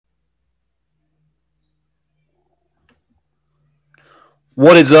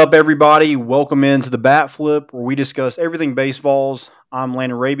What is up, everybody? Welcome into the Bat Flip, where we discuss everything baseballs. I'm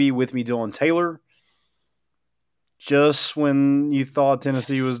Landon Raby. With me, Dylan Taylor. Just when you thought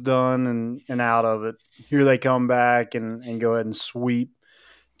Tennessee was done and out of it, here they come back and go ahead and sweep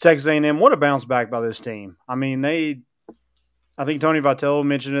Texas A&M. What a bounce back by this team! I mean, I think Tony Vitello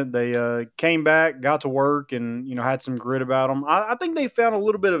mentioned it. They came back, got to work, and had some grit about them. I think they found a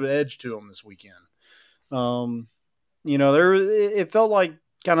little bit of an edge to them this weekend. Um, there it felt like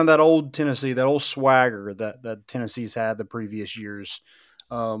kind of that old Tennessee, that old swagger that Tennessee's had the previous years.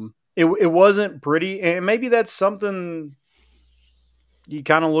 It wasn't pretty, and maybe that's something you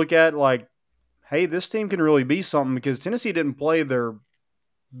kind of look at like, hey, this team can really be something because Tennessee didn't play their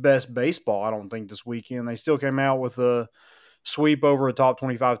best baseball. I don't think this weekend they still came out with a sweep over a top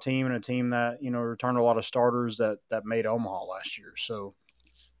 25 team and a team that returned a lot of starters that made Omaha last year. So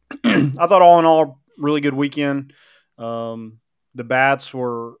I thought all in all, really good weekend. Um, the bats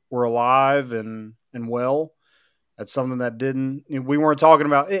were alive and well. That's something that didn't we weren't talking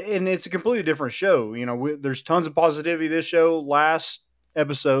about, and it's a completely different show. There's tons of positivity this show. Last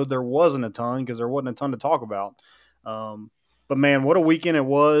episode there wasn't a ton because there wasn't a ton to talk about. Um, but man, what a weekend it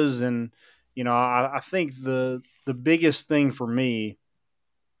was, and I think the biggest thing for me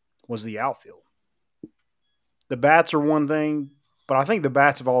was the outfield. The bats are one thing, but I think the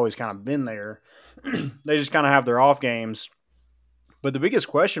bats have always kind of been there. They just kind of have their off games. But the biggest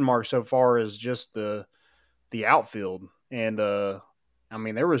question mark so far is just the outfield, and I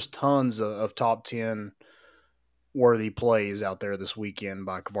mean there was tons of top 10 worthy plays out there this weekend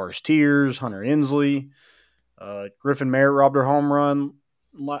by Kavaris Tears, Hunter Inslee, Griffin Merritt robbed her home run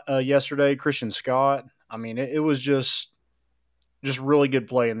yesterday. Christian Scott. I mean it was just really good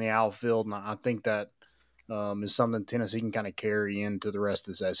play in the outfield, and I think that is something Tennessee can kind of carry into the rest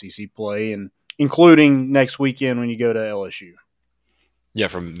of this SEC play, and including next weekend when you go to LSU. Yeah,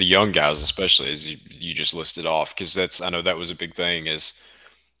 from the young guys, especially as you just listed off, because I know that was a big thing. Is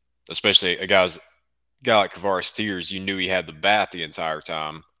especially guy like Kavaris Tears, you knew he had the bat the entire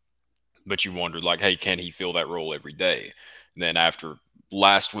time, but you wondered like, hey, can he fill that role every day? And then after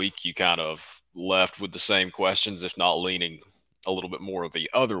last week, you kind of left with the same questions, if not leaning a little bit more the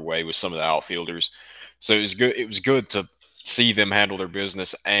other way with some of the outfielders. So it was good. It was good to see them handle their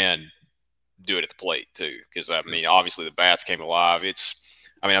business and do it at the plate too. Because I mean, obviously the bats came alive.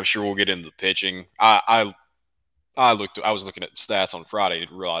 I mean, I'm sure we'll get into the pitching. I was looking at stats on Friday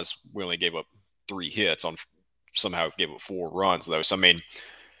to realize we only gave up 3 hits on somehow gave up 4 runs though. So I mean,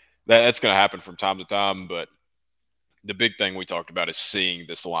 that's going to happen from time to time. But the big thing we talked about is seeing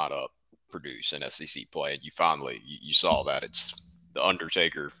this lineup produce in SEC play, and you saw that it's the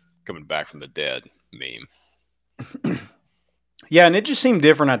Undertaker coming back from the dead meme. Yeah, and it just seemed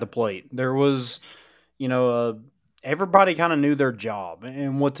different at the plate. There was, you know, uh, everybody kind of knew their job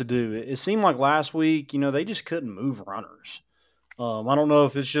and what to do. It seemed like last week, they just couldn't move runners. I don't know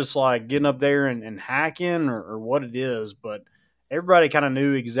if it's just like getting up there and hacking or what it is, but everybody kind of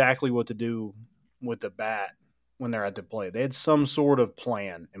knew exactly what to do with the bat when they're at the plate. They had some sort of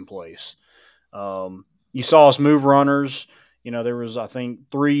plan in place. You saw us move runners. There was I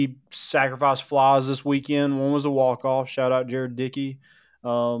think three sacrifice flies this weekend. One was a walk off. Shout out Jared Dickey.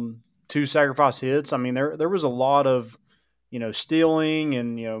 Two sacrifice hits. I mean, there was a lot of stealing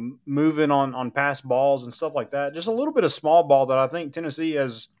and moving on past balls and stuff like that. Just a little bit of small ball that I think Tennessee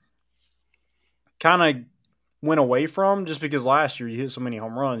has kind of went away from just because last year you hit so many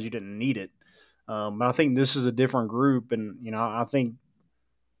home runs you didn't need it. But I think this is a different group, and I think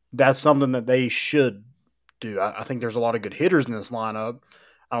that's something that they should do. I think there's a lot of good hitters in this lineup.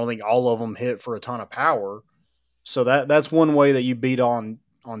 I don't think all of them hit for a ton of power. So that's one way that you beat on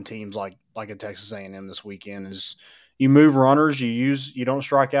teams like a Texas A&M this weekend is you move runners, you don't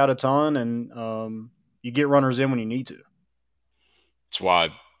strike out a ton, and you get runners in when you need to. It's why,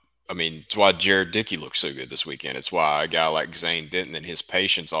 it's why Jared Dickey looks so good this weekend. It's why a guy like Zane Denton and his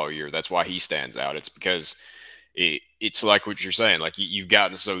patience all year, that's why he stands out. It's because it's like what you're saying. Like you've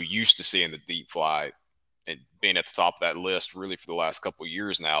gotten so used to seeing the deep fly and being at the top of that list really for the last couple of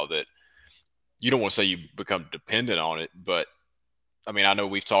years now that you don't want to say you become dependent on it. But I mean, I know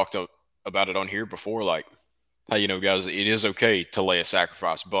we've about it on here before, like, hey, guys, it is okay to lay a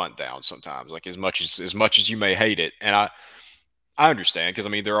sacrifice bunt down sometimes, like as much as you may hate it. And I understand because I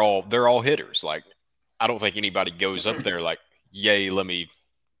mean they're all hitters. Like I don't think anybody goes up there like, yay, let me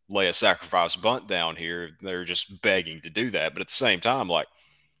lay a sacrifice bunt down here. They're just begging to do that. But at the same time, like,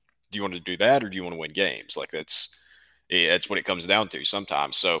 do you want to do that or do you want to win games? Like that's what it comes down to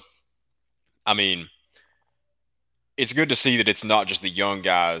sometimes. So I mean, it's good to see that it's not just the young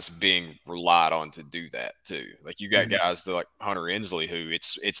guys being relied on to do that too. Like you got Mhm. guys that like Hunter Inslee, who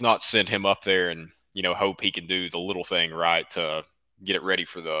it's not send him up there and hope he can do the little thing right to get it ready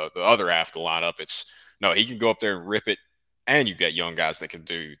for the other half of the lineup. It's no, he can go up there and rip it, and you got young guys that can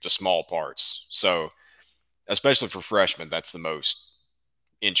do the small parts. So especially for freshmen, that's the most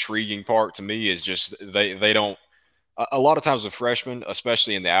intriguing part to me. Is just they don't a lot of times with freshmen,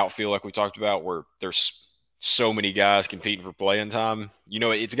 especially in the outfield, like we talked about, where there's so many guys competing for playing time,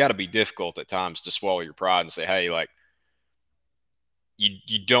 it's got to be difficult at times to swallow your pride and say, hey, like,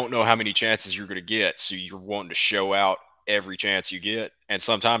 you don't know how many chances you're going to get. So you're wanting to show out every chance you get. And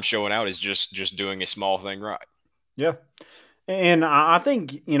sometimes showing out is just doing a small thing right. Yeah. And I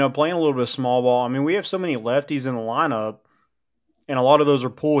think, playing a little bit of small ball, I mean, we have so many lefties in the lineup, and a lot of those are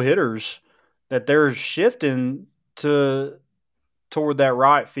pull hitters that they're shifting to toward that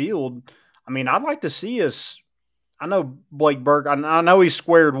right field. I mean, I'd like to see us. I know Blake Burke. I know he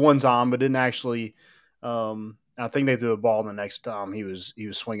squared one time, but didn't actually. I think they threw a ball the next time he was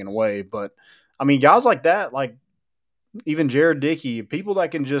swinging away. But I mean, guys like that, like even Jared Dickey, people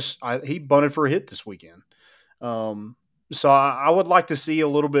that can he bunted for a hit this weekend. Um, so I would like to see a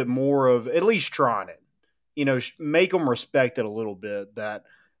little bit more of at least trying it. Make them respect it a little bit. That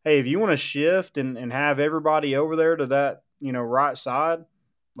hey, if you want to shift and have everybody over there to that right side,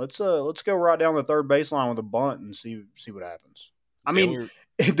 let's go right down the third baseline with a bunt and see what happens. I The mean, only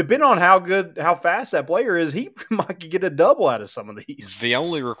depending on how fast that player is, he might get a double out of some of these. the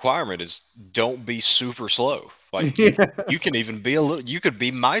only requirement is don't be super slow. Like you Yeah, can even be a little. You could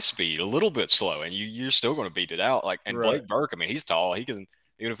be my speed, a little bit slow, and you're still going to beat it out. Like and right. Blake Burke, I mean, he's tall. He can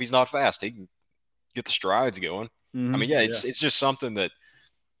even if he's not fast, he can get the strides going. I mean, yeah, Yeah. it's just something that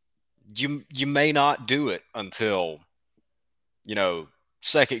you may not do it until you know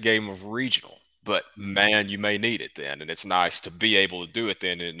second game of regional, but Mhm. man, you may need it then, and it's nice to be able to do it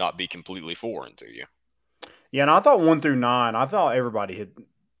then and not be completely foreign to you. Yeah, and I thought 1 through 9. I thought everybody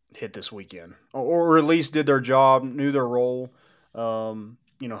hit this weekend, or at least did their job, knew their role.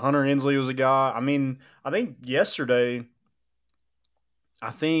 Hunter Inslee was a guy. I mean, I think yesterday,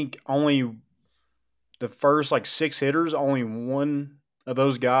 I think only the first like 6 hitters, only one of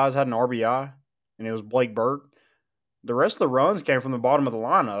those guys had an RBI, and it was Blake Burke. The rest of the runs came from the bottom of the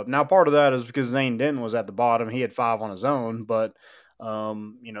lineup. Now, part of that is because Zane Denton was at the bottom. He had 5 on his own, but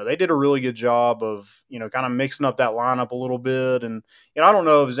they did a really good job of kind of mixing up that lineup a little bit. And I don't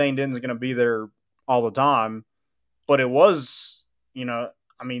know if Zane Denton's going to be there all the time, but it was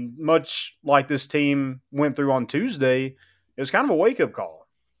I mean, much like this team went through on Tuesday, it was kind of a wake up call.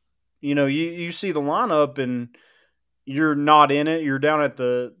 You see the lineup and you're not in it. You're down at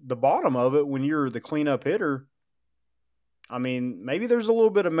the bottom of it when you're the cleanup hitter. I mean, maybe there's a little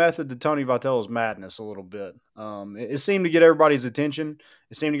bit of method to Tony Vitello's madness, a little bit. It seemed to get everybody's attention.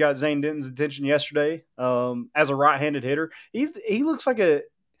 It seemed to got Zane Denton's attention yesterday. As a right-handed hitter, he looks like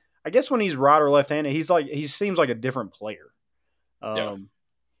I guess when he's right or left-handed, he seems like a different player. Yeah. Um,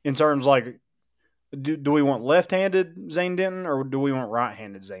 in terms like, do we want left-handed Zane Denton or do we want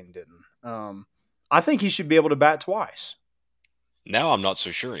right-handed Zane Denton? I think he should be able to bat twice. Now I'm not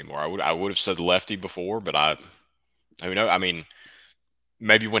so sure anymore. I would have said lefty before, but who know? I mean,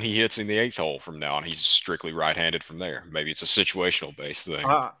 maybe when he hits in the eighth hole from now on, he's strictly right-handed from there. Maybe it's a situational based thing.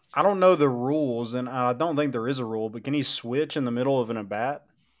 I don't know the rules, and I don't think there is a rule, but can he switch in the middle of an at bat?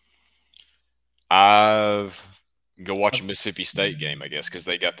 I've go watch a Mississippi State game, I guess, because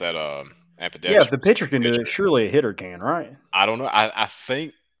they got that Yeah, if the ambidextrous pitcher can do it, pitcher. surely a hitter can, right? I don't know.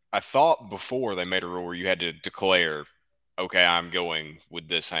 I thought before they made a rule where you had to declare, okay, I'm going with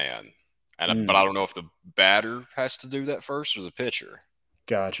this hand, but I Mm, don't know if the batter has to do that first or the pitcher,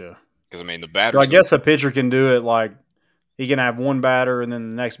 gotcha. because I mean the So I batter's going to guess a pitcher can do it like he can have one batter and then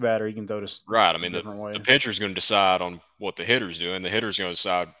the next batter he can throw right. I a mean different the way. pitcher's going to decide on what the hitter's doing. The hitter's going to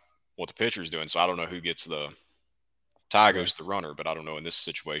decide what the pitcher's doing. So I don't know who gets the tie Yeah, goes to the runner, but I don't know in this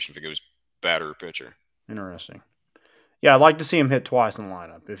situation if it goes batter or pitcher. interesting. Yeah, I'd like to see him hit twice in the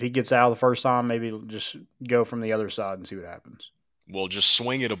lineup. If he gets out the first time, maybe just go from the other side and see what happens. Well, just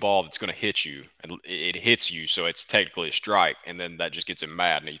swing at a ball that's going to hit you, and it hits you, so it's technically a strike, and then that just gets him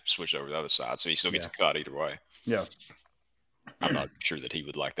mad, and he switches over to the other side, so he still gets Yeah, a cut either way. yeah. I'm not sure that he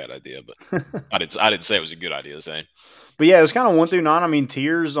would like that idea, but I didn't say it was a good idea, saying But yeah, it was kind of 1 through 9. I mean,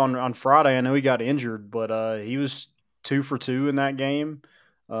 Tears on Friday. I know he got injured, but he was 2 for 2 in that game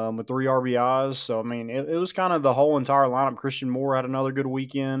with 3 RBIs. So I mean, it was kind of the whole entire lineup. Christian Moore had another good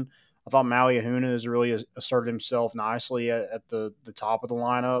weekend. I thought Maui Ahuna has really asserted himself nicely at the top of the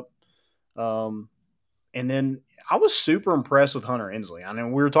lineup. Um, and then I was super impressed with Hunter Inslee. I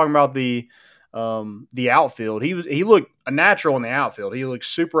mean, we were talking about the outfield. He looked a natural in the outfield. He looked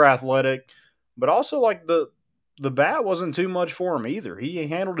super athletic, but also like the bat wasn't too much for him either. He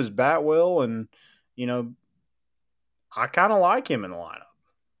handled his bat well, and you know I kind of like him in the lineup.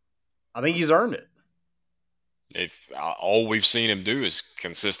 I think he's earned it. If all we've seen him do is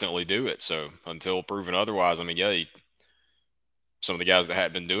consistently do it, so until proven otherwise, I mean, yeah, some of the guys that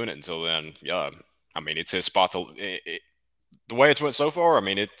had been doing it until then, yeah, I mean, it's his spot to. The way it's went so far, I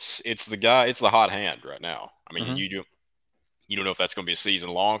mean, it's the guy, it's the hot hand right now. I mean, Mm-hmm. you don't know if that's going to be a season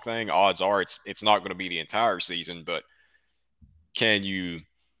long thing. Odds are it's not going to be the entire season, but can you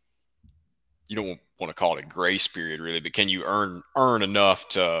don't want to call it a grace period really, but can you earn enough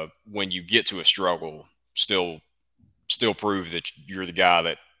to when you get to a struggle still prove that you're the guy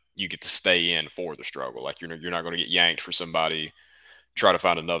that you get to stay in for the struggle. Like you're not going to get yanked for somebody try to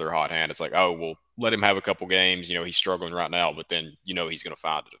find another hot hand. It's like, oh well, let him have a couple games. You know, he's struggling right now, but then he's going to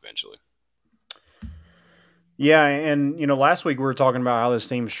find it eventually. Yeah, and last week we were talking about how this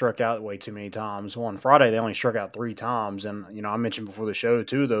team struck out way too many times. Well, on Friday they only struck out 3 times, and I mentioned before the show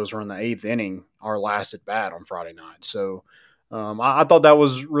 2 of those were in the 8th inning, our last at bat on Friday night. So I thought that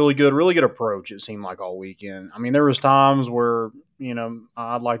was really good approach. It seemed like all weekend. I mean, there was times where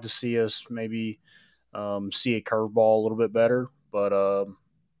I'd like to see us maybe see a curveball a little bit better, but all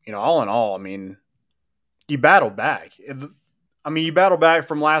in all, I mean, you battled back. I mean, you battled back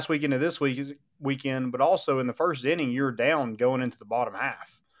from last weekend to this weekend, but also in the first inning, you were down going into the bottom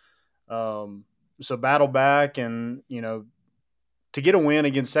half. Um, so battle back, and to get a win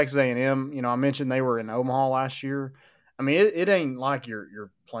against Texas A&M. I mentioned they were in Omaha last year. I mean, it ain't like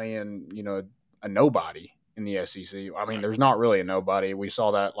you're playing a nobody in the SEC. I mean, Right. there's not really a nobody. We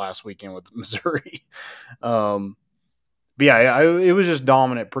saw that last weekend with Missouri. um, but yeah, it was just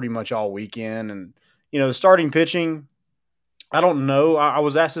dominant pretty much all weekend, and the starting pitching. I don't know. I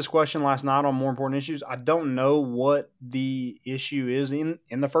was asked this question last night on More Important Issues. I don't know what the issue is in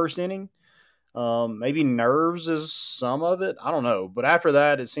the first inning. Maybe nerves is some of it. I don't know. But after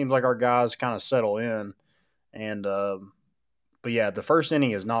that, it seems like our guys kind of settle in. And but yeah, the first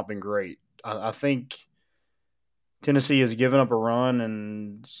inning has not been great. I think Tennessee has given up a run,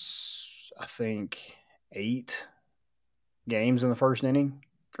 and I think 8 games in the first inning,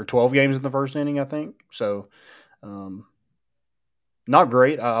 or 12 games in the first inning. I think so. Um, Not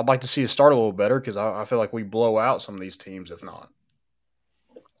great. I'd like to see us start a little better because I feel like we blow out some of these teams if not.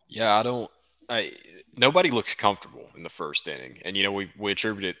 Yeah, I don't. I Nobody looks comfortable in the first inning, and we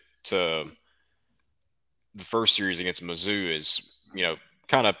attribute it to the first series against Mizzou is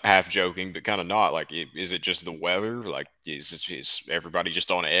kind of half joking, but kind of not. Like, is it just the weather? Like, is everybody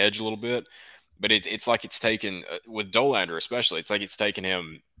just on edge a little bit? But it's like it's taken with Dolander especially. It's like it's taken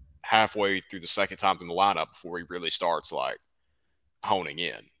him halfway through the second time in the lineup before he really starts like honing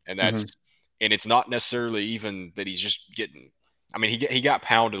in, and Mm-hmm. it's not necessarily even that he's just getting. I mean, he got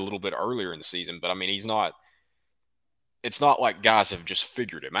pounded a little bit earlier in the season, but I mean, he's not. It's not like guys have just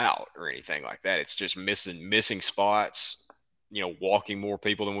figured him out or anything like that. It's just missing spots. Walking more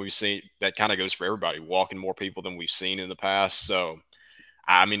people than we've seen. That kind of goes for everybody. Walking more people than we've seen in the past. So,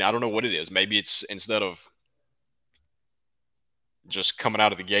 I mean, I don't know what it is. Maybe it's instead of just coming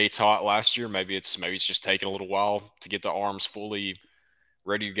out of the gates hot last year. Maybe it's just taking a little while to get the arms fully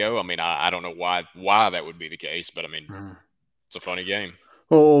ready to go. I mean, I don't know why that would be the case, but I mean, Mm-hmm. it's a funny game.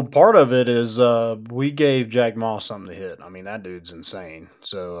 Well, part of it is we gave Jack Moss something to hit. I mean, that dude's insane.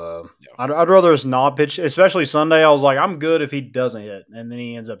 So Yeah. I'd rather us not pitch, especially Sunday. I was like, I'm good if he doesn't hit, and then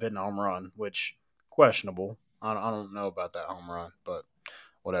he ends up hitting a home run, which questionable. I don't know about that home run, but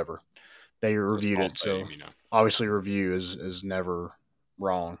whatever. They It's a reviewed small it, so stadium. obviously review is never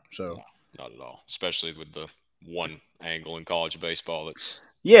wrong. So No, not at all. Especially with the one angle in college baseball that's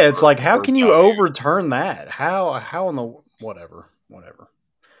yeah, it's like how can bird's you eye view. overturn that? How in the whatever.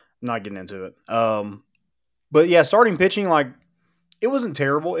 I'm not getting into it. But yeah, starting pitching, like it wasn't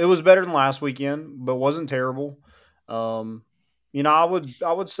terrible. It was better than last weekend, but wasn't terrible. Um, I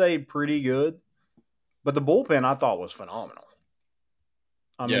would say pretty good. But the bullpen I thought was phenomenal.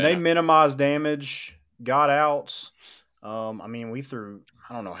 I mean, Yeah, they no, minimized damage, got outs. I mean, we threw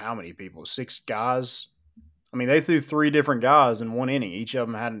I don't know how many people, 6 guys. I mean, they threw 3 different guys in one inning. Each of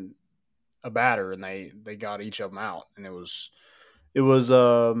them had a batter, and they got each of them out. And it was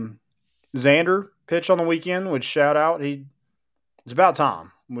Xander pitch on the weekend, which shout out. It's about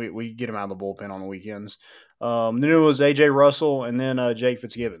time we get him out of the bullpen on the weekends. Then it was AJ Russell, and then Jake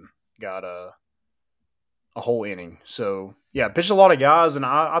Fitzgibbon got a whole inning. So yeah, pitched a lot of guys, and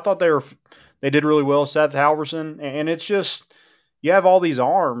I thought they did really well. Seth Halverson, and it's just you have all these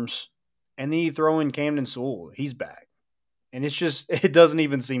arms, and then you throw in Camden Sewell. He's back, and it's just it doesn't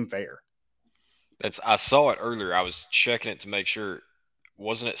even seem fair. I saw it earlier. I was checking it to make sure.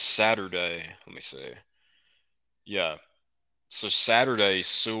 Wasn't it Saturday? Let me see. Yeah. So Saturday,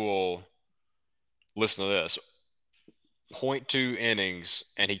 Sewell. Listen to this. Point 0.2 innings,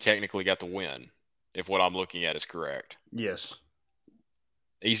 and he technically got the win. If what I'm looking at is correct. Yes.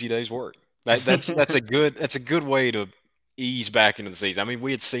 Easy day's work. That's a good way to ease back into the season. I mean,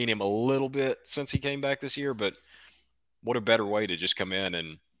 we had seen him a little bit since he came back this year, but what a better way to just come in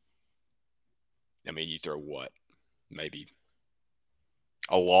and I mean, you throw what? Maybe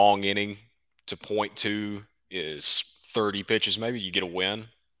a long inning to point 0.2 is 30 pitches. Maybe you get a win. I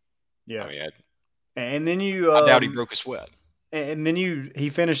Yeah. mean, And then you I doubt he broke a sweat. and then he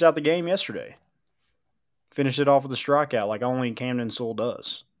finished out the game yesterday. Finished it off with a strikeout like only Camden Sewell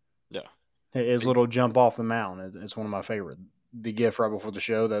does. Yeah. His little jump off the mound. It's one of my favorite. The gif right before the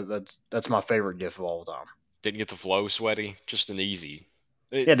show. That's my favorite gif of all time. Didn't get the flow sweaty. Just an easy.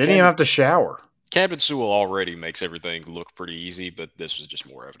 Yeah, didn't even have to shower. Camden Sewell already makes everything look pretty easy, but this was just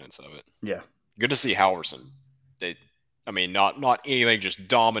more evidence of it. Yeah. Good to see Halverson. I mean, not anything just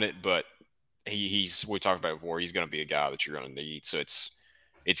dominant, but he's we talked about before. He's going to be a guy that you're going to need. So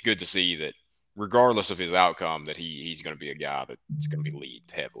it's good to see that regardless of his outcome, that he's going to be a guy that's going to be lead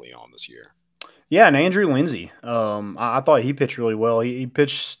heavily on this year. Yeah, and Andrew Lindsay. I thought he pitched really well. He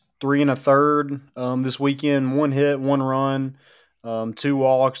pitched 3 1/3 this weekend. 1 hit, 1 run, 2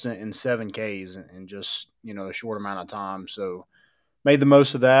 walks, and 7 Ks in just a short amount of time. So made the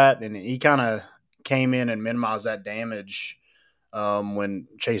most of that, and he kind of came in and minimized that damage when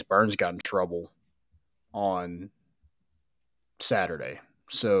Chase Burns got in trouble on Saturday.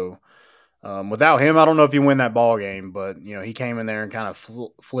 So without him, I don't know if you win that ball game, but he came in there and kind of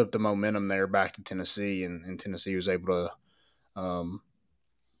flipped the momentum there back to Tennessee, and Tennessee was able to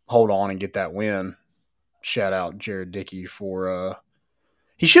hold on and get that win. Shout out Jared Dickey for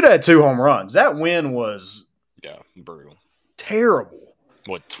he should have had 2 home runs. That win was brutal, terrible.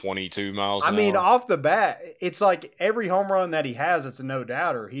 What 22 miles I an mean, hour? off the bat, it's like every home run that he has, it's a no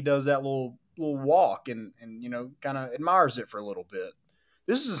doubter. He does that little walk and kind of admires it for a little bit.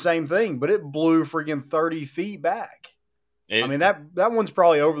 This is the same thing, but it blew freaking 30 feet back. I mean, that one's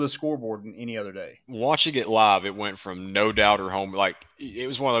probably over the scoreboard any other day. Watching it live, it went from no doubter home. Like it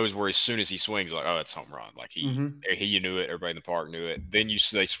was one of those where as soon as he swings, like, oh, it's home run. Like he knew it. Everybody in the park knew it. Then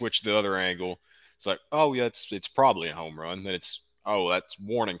they switched the other angle. It's like, oh yeah, it's probably a home run. Then it's that's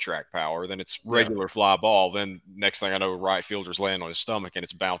warning track power. Then it's regular fly ball. Then next thing I know, right fielder's laying on his stomach and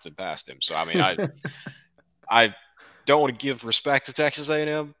it's bouncing past him. So I mean, I don't want to give respect to Texas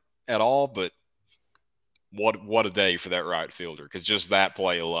A&M at all, but what a day for that right fielder, because just that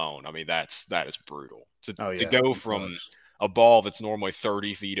play alone, I mean, that is brutal to go from a ball that's normally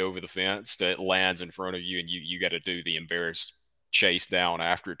 30 feet over the fence that lands in front of you, and you got to do the embarrassed chase down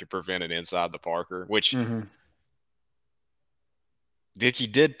after it to prevent it inside the Parker, which Dickey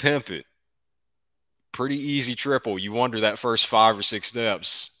did pimp it. Pretty easy triple. You wonder that first 5 or 6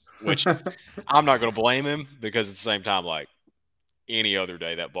 steps, which I'm not going to blame him, because at the same time, like any other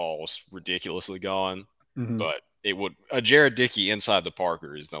day, that ball was ridiculously gone. But it would a Jared Dickey inside the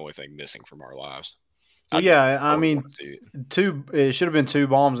Parker is the only thing missing from our lives. Well, yeah, I mean, it should have been 2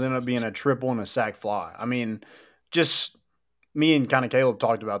 bombs, ended up being a triple and a sac fly. I mean, just me and kind of Caleb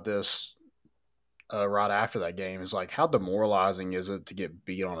talked about this right after that game. It's like, how demoralizing is it to get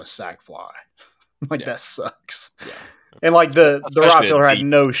beat on a sac fly? That sucks. Yeah. And like the right fielder had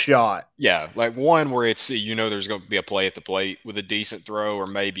no shot. Yeah, like one where it's there's going to be a play at the plate with a decent throw, or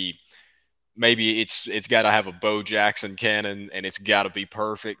maybe it's got to have a Bo Jackson cannon and it's got to be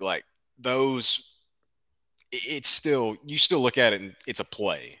perfect. Like those, you still look at it and it's a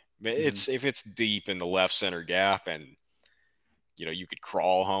play. It's if it's deep in the left center gap and you could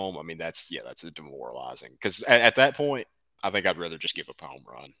crawl home. I mean, that's a demoralizing, because at that point, I think I'd rather just give up a home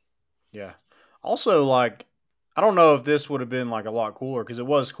run. Yeah. Also, like, I don't know if this would have been like a lot cooler, because it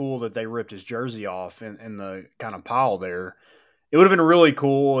was cool that they ripped his jersey off in the kind of pile there. It would have been really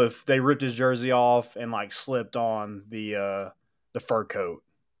cool if they ripped his jersey off and like slipped on the fur coat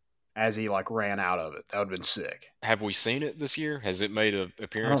as he like ran out of it. That would have been sick. Have we seen it this year? Has it made an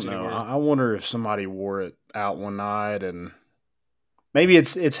appearance I don't know. anywhere? I wonder if somebody wore it out one night, and maybe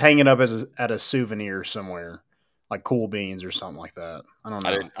it's hanging up at a souvenir somewhere, like Cool Beans or something like that. I don't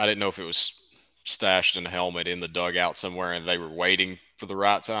know. I didn't know if it was stashed in a helmet in the dugout somewhere and they were waiting for the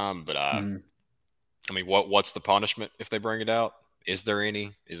right time. But I mean, what's the punishment if they bring it out? Is there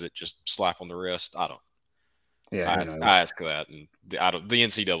any? Is it just slap on the wrist? I don't. Yeah, I ask that, and the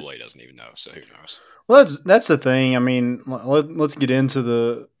NCAA doesn't even know, so who knows? Well, that's the thing. I mean, let's get into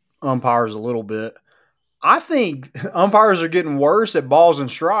the umpires a little bit. I think umpires are getting worse at balls and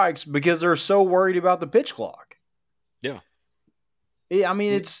strikes because they're so worried about the pitch clock. Yeah. I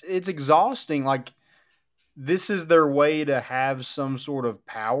mean, it's exhausting. Like this is their way to have some sort of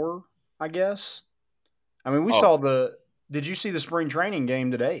power, I guess. I mean, we Oh, saw the. Did you see the spring training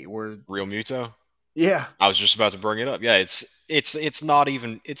game today? Where Real Muto. yeah, I was just about to bring it up. Yeah, it's not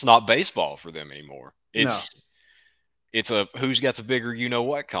even it's not baseball for them anymore. no, It's a who's got the bigger you know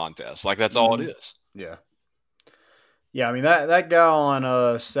what contest. Like that's all it hmm is. yeah, yeah. I mean that guy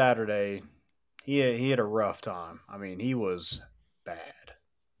on Saturday, he had a rough time. I mean, he was bad.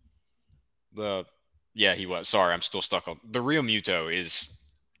 The Yeah, he was. Sorry, I'm still stuck on the Real Muto is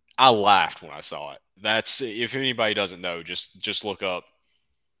I laughed when I saw it. That's if anybody doesn't know, just look up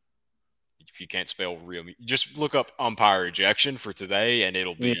if you can't spell real just look up umpire ejection for today and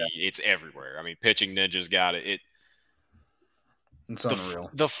Yeah, it's everywhere. I mean, pitching ninjas got it. it's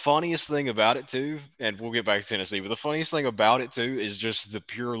unreal. The funniest thing about it too, and we'll get back to Tennessee, but the funniest thing about it too is just the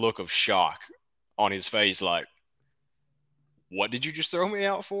pure look of shock on his face, like, "What did you just throw me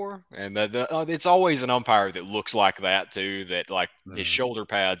out for?" And it's always an umpire that looks like that too. That like his Mhm. shoulder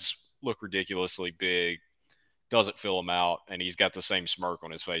pads look ridiculously big, doesn't fill him out, and he's got the same smirk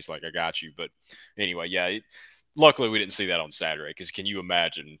on his face, like "I got you." But anyway, yeah. Luckily, we didn't see that on Saturday because can you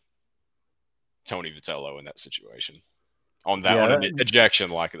imagine Tony Vitello in that situation? Yeah, On an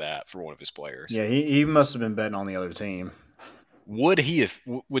ejection like that for one of his players. yeah. He must have been betting on the other team.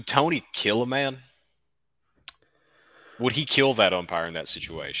 Would Tony kill a man? Would he kill that umpire in that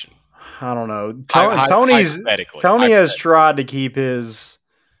situation? I don't know. Hypothetically, Tony has tried to keep his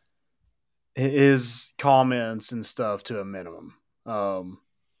comments and stuff to a minimum. Um,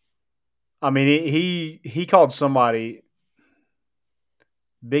 I mean, he called somebody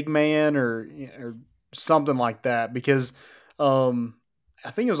big man or something like that because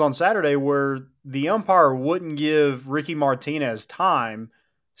I think it was on Saturday where the umpire wouldn't give Ricky Martinez time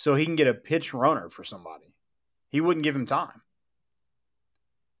so he can get a pitch runner for somebody. He wouldn't give him time.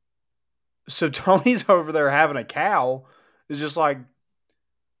 So Tony's over there having a cow. It's just like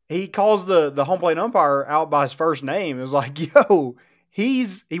he calls the home plate umpire out by his first name. It was like, yo, he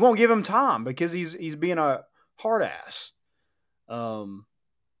won't give him time because he's being a hard ass. Um,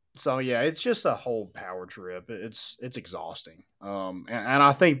 so yeah, it's just a whole power trip. It's exhausting. And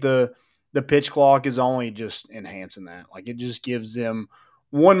I think the pitch clock is only just enhancing that. Like it just gives them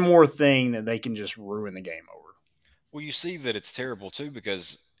one more thing that they can just ruin the game over. well, you see that it's terrible too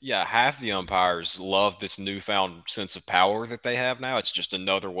because yeah, half the umpires love this newfound sense of power that they have now. It's just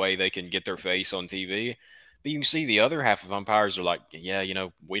another way they can get their face on TV. But you can see the other half of umpires are like, yeah,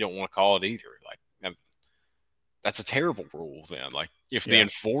 we don't want to call it either. Like that's a terrible rule then. Like if the Yeah,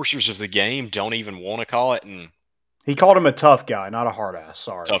 enforcers of the game don't even want to call it, and he called him a tough guy, not a hard ass.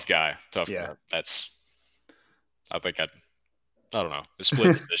 Sorry. tough Yeah, guy. That's I think I don't know, a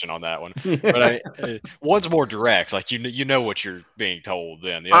split decision on that one. But yeah. one's more direct. Like you know what you're being told.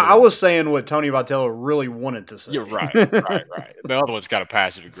 Then the other I one, was saying what Tony Vitello really wanted to you're say. right, right. The other one's kind of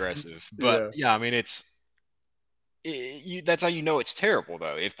passive aggressive. But Yeah, yeah, I mean that's how you know it's terrible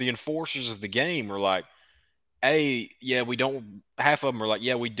though. If the enforcers of the game are like, hey, yeah, we don't. Half of them are like,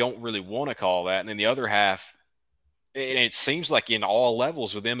 yeah, we don't really want to call that, and then the other half, and it seems like in all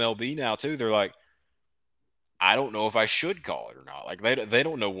levels with MLB now too, they're like, I don't know if I should call it or not. Like they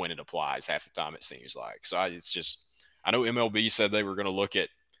don't know when it applies half the time. It seems like it's just I know MLB said they were going to look at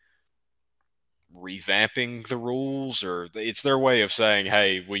revamping the rules, or it's their way of saying,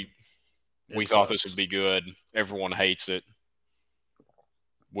 hey, we it thought this would sucks. be good. Everyone hates it.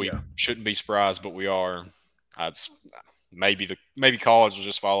 We Yeah, shouldn't be surprised, but we are. It's maybe college will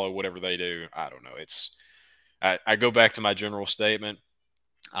just follow whatever they do. I don't know. I go back to my general statement.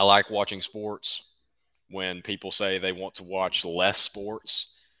 I like watching sports. When people say they want to watch less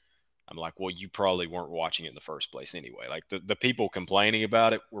sports, I'm like, well, you probably weren't watching it in the first place anyway. Like the people complaining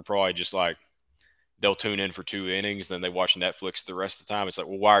about it were probably just like they'll tune in for 2 innings, then they watch Netflix the rest of the time. It's like,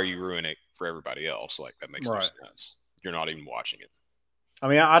 well, why are you ruining it for everybody else? Like that makes no right. sense. You're not even watching it. I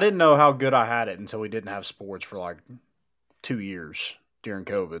mean, I didn't know how good I had it until we didn't have sports for like 2 years during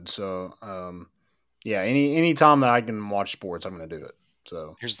COVID. So, yeah, any time that I can watch sports, I'm going to do it.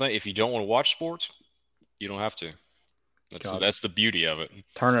 So, Here's the thing: if you don't want to watch sports, you don't have to. God, That's the beauty of it.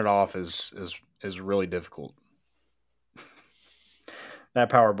 turn it off is really difficult. That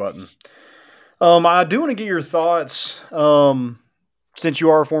power button. I do want to get your thoughts. Since you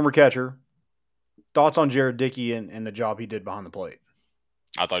are a former catcher, thoughts on Jared Dickey and the job he did behind the plate.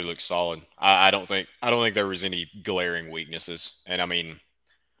 I thought he looked solid. I don't think there was any glaring weaknesses. And I mean,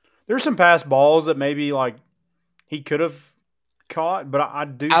 There's some past balls that maybe like he could have caught, but I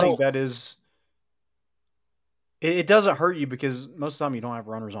do I think don't that is it doesn't hurt you because most of the time you don't have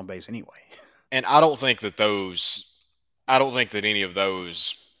runners on base anyway. And I don't think that any of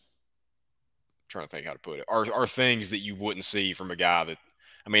those, trying to think how to put it, are things that you wouldn't see from a guy that,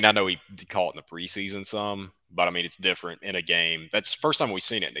 I mean, I know he caught in the preseason some, but I mean, it's different in a game. That's the first time we've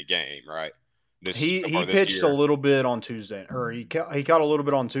seen it in a game, right? This so He far this pitched a year. little bit on Tuesday, or he caught a little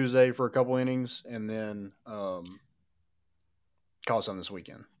bit on Tuesday for a couple innings, and then caught some this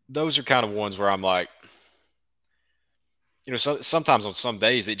weekend. Those are kind of ones where I'm like, sometimes on some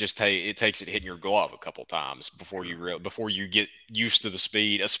days it takes it hitting your glove a couple times before Sure. before you get used to the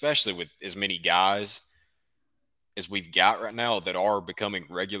speed, especially with as many guys as we've got right now that are becoming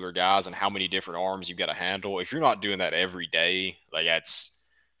regular guys, and how many different arms you've got to handle. If you're not doing that every day, like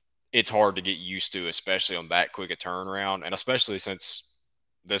it's hard to get used to, especially on that quick a turnaround, and especially since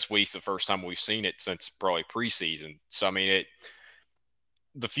this week's the first time we've seen it since probably preseason. So I mean,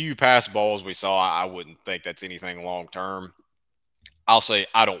 the few pass balls we saw, I wouldn't think that's anything long term. I'll say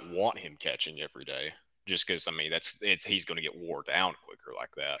I don't want him catching every day, just because I mean he's going to get wore down quicker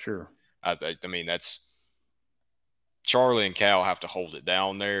like that. Sure. I mean that's Charlie and Cal have to hold it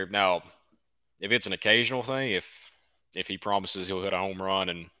down there. Now, if it's an occasional thing, if he promises he'll hit a home run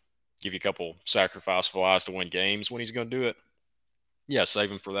and give you a couple sacrifice flies to win games when he's going to do it, yeah, save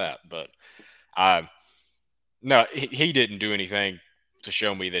him for that. But I no, he didn't do anything to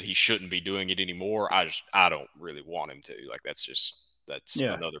show me that he shouldn't be doing it anymore. I don't really want him to. Like that's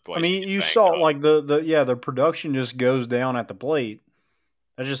Yeah. another I place to mean, get you banged saw up. like the production just goes down at the plate.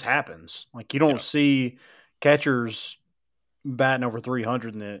 That just happens. Like you don't Yeah, see catchers batting over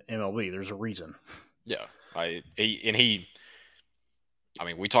 300 in the MLB. There's a reason. yeah. I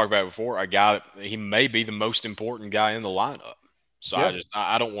mean, we talked about it before. A guy that he may be the most important guy in the lineup. So Yeah.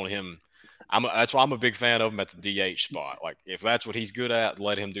 I don't want him. That's why I'm a big fan of him at the DH spot. Like if that's what he's good at,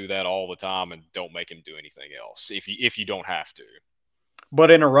 let him do that all the time, and don't make him do anything else. If you don't have to. But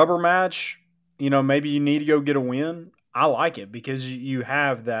in a rubber match, maybe you need to go get a win. I like it because you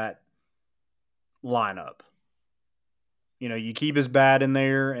have that lineup. You keep his bat in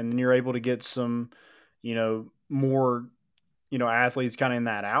there, and then you're able to get some, more, athletes kind of in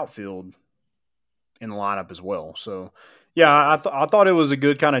that outfield in the lineup as well. So, yeah, Yeah, I thought it was a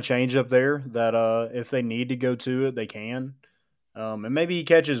good kind of change up there. That if they need to go to it, they can. And maybe he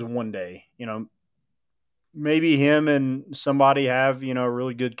catches one day. Maybe him and somebody have a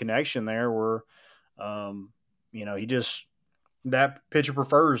really good connection there where, um, he just that pitcher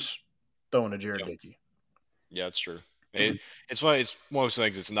prefers throwing to Jared yeah, Dickey. yeah. It's true. It's one of those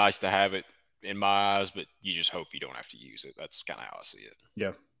things. It's nice to have it in my eyes, but you just hope you don't have to use it. That's kind of how I see it.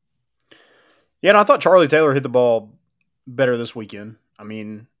 Yeah. Yeah, and I thought Charlie Taylor hit the ball better this weekend. I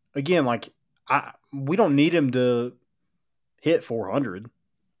mean, again, like we don't need him to hit 400.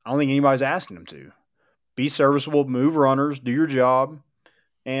 I don't think anybody's asking him to. Be serviceable, move runners, do your job,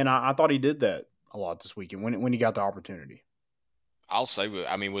 and I thought he did that a lot this weekend when he got the opportunity. I'll say,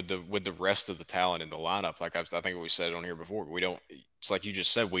 I mean, with the rest of the talent in the lineup, like I think we said on here before, we don't. It's like you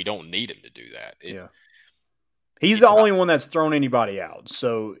just said, we don't need him to do that. Yeah, he's the It's not. only one that's thrown anybody out.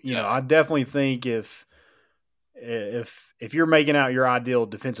 So Yeah, I definitely think if you're making out your ideal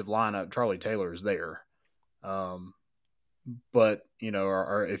defensive lineup, Charlie Taylor is there. Um, but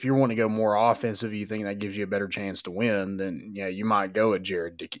or if you want to go more offensive, you think that gives you a better chance to win, then yeah, you might go at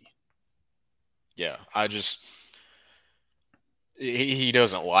Jared Dickey. yeah. He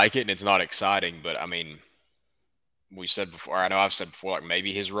doesn't like it, and it's not exciting. But I mean, we said before. I know I've said before, like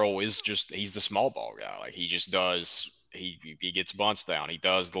maybe his role is just he's the small ball guy. Like he just does. He gets bunts down. He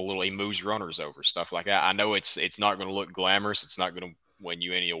does he moves runners over, stuff like that. I know it's not going to look glamorous. It's not going to win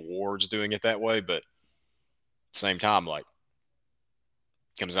you any awards doing it that way, but at the same time, like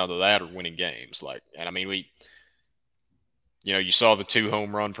comes down to that or winning games. Like, and I mean, you saw the 2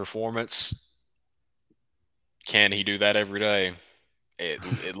 home run performance. Can he do that every day?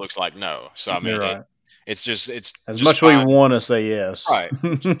 It looks like no. So I You're mean, right. it's As just much as we fine. want to say yes. Right.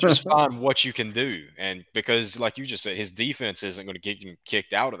 Just find what you can do, and because, like you just said, his defense isn't going to get him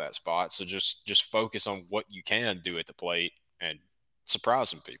kicked out of that spot. So just focus on what you can do at the plate and surprise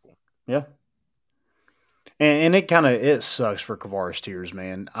some people. Yeah. And it sucks for Kavaris Tears,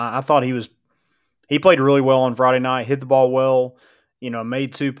 man. I thought he played really well on Friday night, hit the ball well,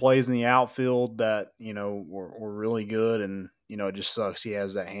 made 2 plays in the outfield that, were really good. And, it just sucks he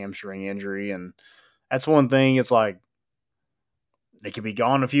has that hamstring injury. And that's one thing. It's like it could be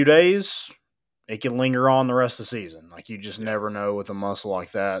gone in a few days. It can linger on the rest of the season. Like you just Yeah. never know with a muscle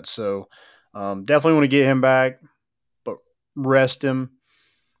like that. So definitely want to get him back, but rest him.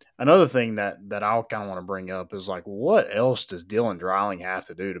 Another thing that I'll kind of want to bring up is like, what else does Dylan Dreiling have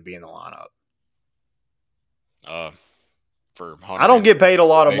to do to be in the lineup? uh, for I Hunter don't get paid a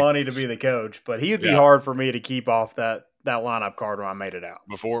lot of Hensley. money to be the coach, but he would be Yeah, hard for me to keep off that lineup card when I made it out.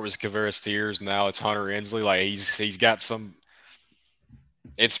 before it was Kavaris Tears, now it's Hunter Hensley. Like he's got some.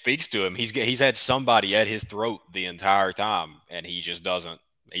 It speaks to him. He's had somebody at his throat the entire time, and he just doesn't.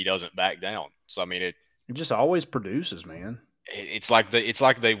 He doesn't back down. So I mean, He just always produces, man. it's like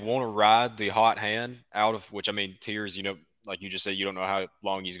they want to ride the hot hand out of which I mean Tears. You know, like you just said, you don't know how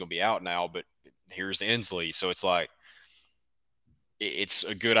long he's going to be out now, but here's Inslee. So it's like it's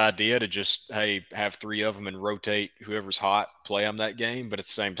a good idea to just hey have three of them and rotate whoever's hot, play them that game. But at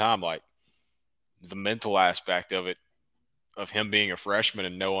the same time, like the mental aspect of it, of him being a freshman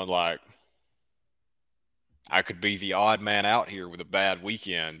and knowing like I could be the odd man out here with a bad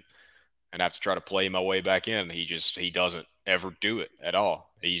weekend and have to try to play my way back in. He doesn't ever do it at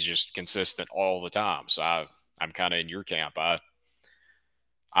all. He's just consistent all the time. So I'm kind of in your camp.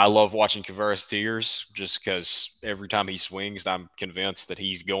 I love watching Kavaris Tears just because every time he swings, I'm convinced that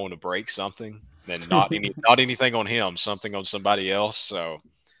he's going to break something. And not anything on him, something on somebody else. So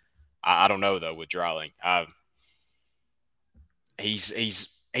I don't know though with Dreiling.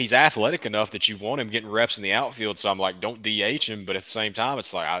 He's athletic enough that you want him getting reps in the outfield. So I'm like, don't DH him. But at the same time,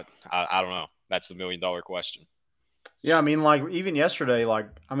 it's like I don't know. That's the $1 million question. Yeah, I mean, like even yesterday, like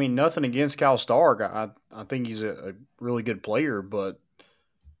I mean, nothing against Cal Stark. I think he's a really good player, but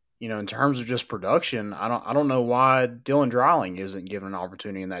in terms of just production, I don't know why Dylan Dreiling isn't given an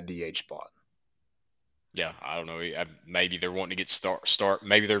opportunity in that DH spot. Yeah, I don't know. Maybe they're wanting to get start.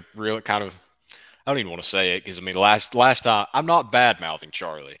 Maybe they're really kind of. I don't even want to say it because I mean, last time I'm not bad mouthing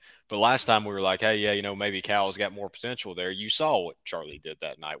Charlie, but last time we were like, hey, yeah, maybe Cal's got more potential there. You saw what Charlie did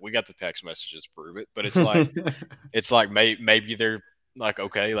that night. We got the text messages to prove it, but it's like maybe they're like,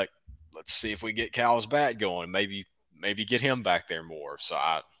 okay, like let's see if we get Cal's bat going, maybe get him back there more. So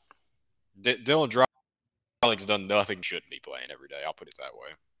Dylan Dreiling's done nothing. He shouldn't be playing every day. I'll put it that way.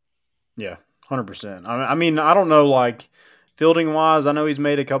 Yeah, 100%. I mean, I don't know, like fielding wise. I know he's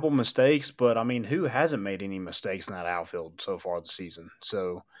made a couple mistakes, but I mean, who hasn't made any mistakes in that outfield so far this season?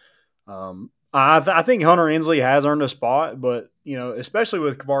 So I think Hunter Inslee has earned a spot, but especially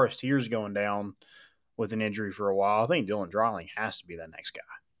with Kavaris Tears going down with an injury for a while, I think Dylan Dreiling has to be that next guy.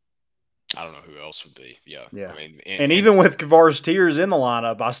 I don't know who else would be. Yeah, I Yeah, mean, and even with Kavaris Tears in the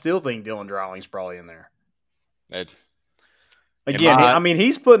lineup, I still think Dylan Dreiling's probably in there. and in Again, my I mean,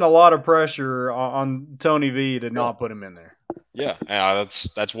 he's putting a lot of pressure on Tony V to yeah, not put him in there. yeah,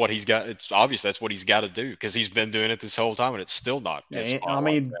 that's what he's got. It's obvious that's what he's got to do because he's been doing it this whole time, and it's still not his Yeah, spot I locked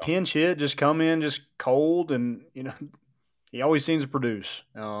mean, down. pinch hit, just come in, just cold, and he always seems to produce.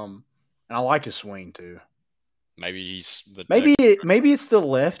 And I like his swing too. Maybe he's the next. Maybe it's the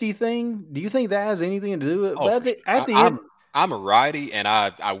lefty thing. Do you think that has anything to do with it? Oh, But for sure. at the end, I'm a righty, and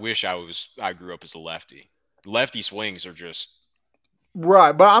I wish I grew up as a lefty. Lefty swings are just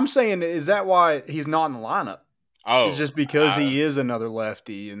right? But I'm saying, is that why he's not in the lineup? It's oh. just because he is another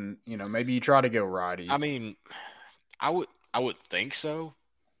lefty, and maybe you try to go I righty. mean, I would think so.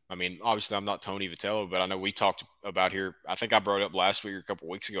 I mean, obviously, I'm not Tony Vitello, but I know we talked about here. I think I brought up last week or a couple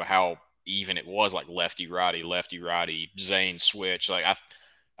weeks ago how even it was like lefty righty, Zane switch. Like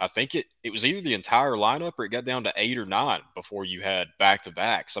I think it was either the entire lineup or it got down to 8 or 9 before you had back to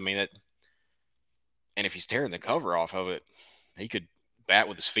backs. I mean, and if he's tearing the cover off of it, he could bat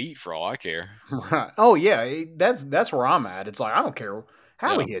with his feet for all I care. Right. Oh yeah, that's where I'm at. It's like I don't care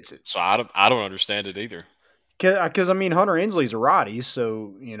how Yeah. he hits it. So I don't understand it either. Because I mean Hunter Inslee's a righty,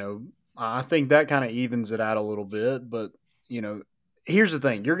 so I think that kind of evens it out a little bit. But here's the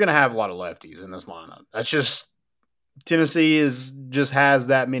thing: you're going to have a lot of lefties in this lineup. That's just Tennessee just has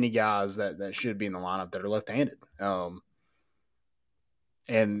that many guys that should be in the lineup that are left-handed.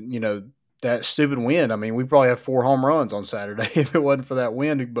 And that stupid wind. I mean, we probably have 4 home runs on Saturday if it wasn't for that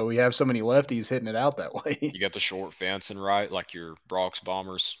wind. But we have so many lefties hitting it out that way. You got the short fence and right, like your Bronx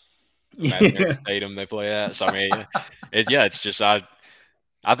Bombers imaginary Yeah. stadium they play at. So I mean, it's just I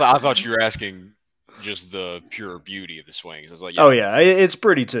thought you were asking just the pure beauty of the swings. I was like, Oh yeah, yeah, it's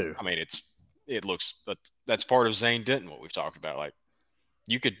pretty too. I mean it looks, but that's part of Zane Denton. What we've talked about, like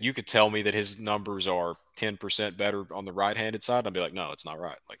you could tell me that his numbers are 10% better on the right-handed side. I'd be like, no, it's not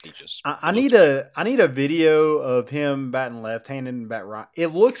right. Like I he looks need a video of him batting left-handed and bat right. It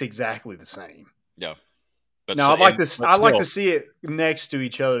looks exactly the same. yeah, but Now so, but I'd like to still, see it next to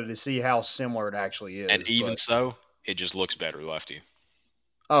each other to see how similar it actually and is. even But so, it just looks better lefty.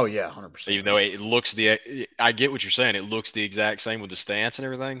 oh yeah, 100%. Even though it looks I get what you're saying. It looks the exact same with the stance and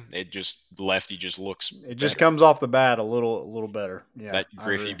everything. It just lefty just looks It just better. comes off the bat a little better. Yeah, That I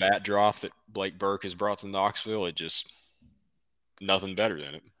Griffey agree. bat drop that Blake Burke has brought to Knoxville, it just nothing better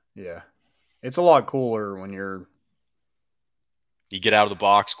than it. Yeah. It's a lot cooler when you're. You get out of the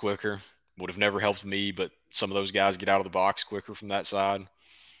box quicker. Would have never helped me, but some of those guys get out of the box quicker from that side.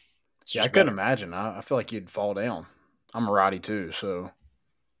 It's Yeah, I just couldn't better. imagine. I feel like you'd fall down. I'm a righty too, so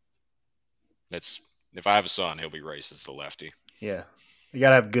That's if I have a son, he'll be raced as a lefty. yeah, you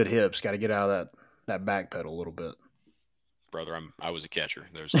gotta have good hips. Got to get out of that back pedal a little bit. Brother, I was a catcher.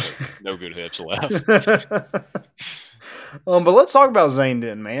 There's no good hips left. But let's talk about Zane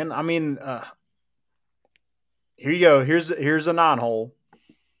Denton, man. I mean, here you go. Here's a 9 hole,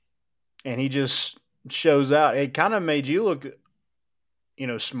 and he just shows out. It kind of made you look,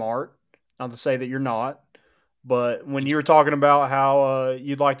 smart. Not to say that you're not, but when you were talking about how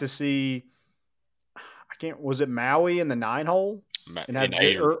you'd like to see, I can't. Was it Maui in the 9 hole and have In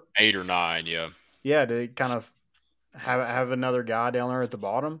eight or nine, yeah. yeah, to kind of have another guy down there at the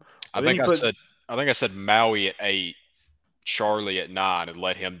bottom. I But then think you I put said I think I said Maui at 8, Charlie at 9, and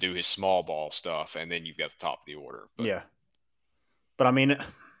let him do his small ball stuff, and then you've got the top of the order. But yeah. But I mean,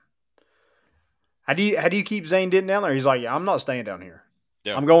 how do you keep Zane Denton down there? He's like, yeah, I'm not staying down here.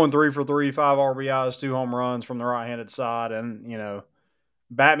 yeah, I'm going 3 for 3, 5 RBIs, 2 home runs from the right-handed side, and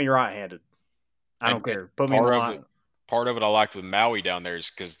bat me right-handed. I don't and care. Put me in the part of it line. part of it I liked with Maui down there is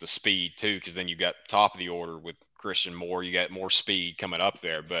because the speed too. Because then you got top of the order with Christian Moore, you got more speed coming up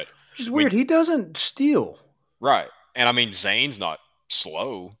there. But Which is I mean, weird. He doesn't steal. right, and I mean Zane's not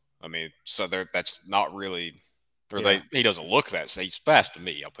slow. I mean, so that's not really, or Yeah. he doesn't look that. He's fast to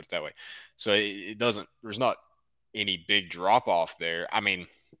me. I'll put it that way. So it doesn't. There's not any big drop off there. I mean,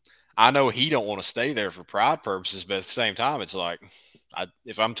 I know he don't want to stay there for pride purposes, but at the same time, it's like,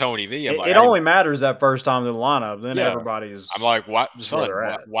 if I'm Tony V, I'm It, like, it hey, only matters that first time in the lineup. Then yeah, I'm everybody's like, why, where son? they're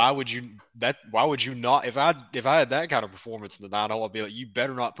at. Why would you that? Why would you not? If I had that kind of performance in the 9 hole, I'd be like, you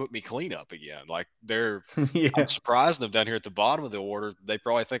better not put me clean up again. Like I'm Yeah. surprised them down here at the bottom of the order. They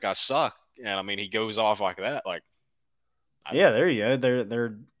probably think I suck, and I mean, he goes off like that. Like, I, Yeah, there you go. They're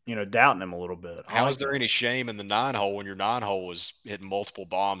doubting him a little bit. I how is like there that. any shame in the 9 hole when your 9 hole was hitting multiple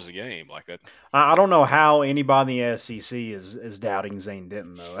bombs a game like that? I don't know how anybody in the SEC is doubting Zane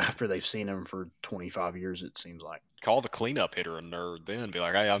Denton though. After they've seen him for 25 years, it seems like. Call the cleanup hitter a nerd. Then be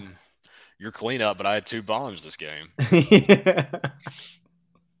like, hey, I'm your cleanup, but I had 2 bombs this game. Yeah.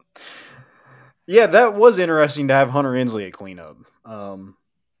 Yeah, that was interesting to have Hunter Inslee at cleanup.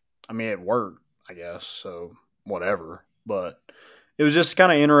 I mean, it worked, I guess. So whatever, but it was just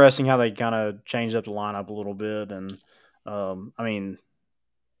kind of interesting how they kind of changed up the lineup a little bit, and I mean,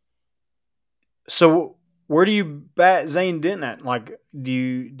 so where do you bat Zane Denton at? Like, do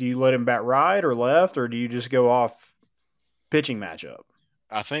you let him bat right or left, or do you just go off pitching matchup?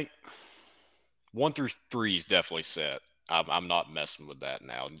 I think 1 through 3 is definitely set. I'm not messing with that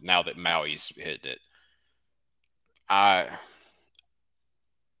now. Now that Maui's hit it, I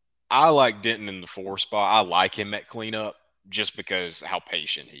I like Denton in the 4 spot. I like him at cleanup just because how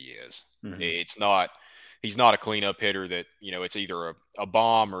patient he is. Hmm. It's not he's not a cleanup hitter that it's either a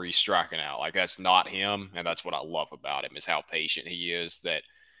bomb or he's striking out. Like that's not him, and that's what I love about him is how patient he is. That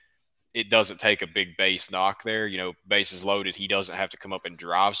it doesn't take a big base knock there. Bases loaded, he doesn't have to come up and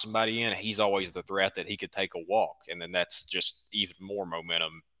drive somebody in. He's always the threat that he could take a walk, and then that's just even more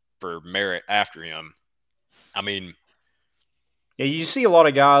momentum for Merritt after him. I mean, Yeah, you see a lot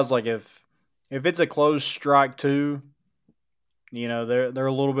of guys like if it's a close strike two, they're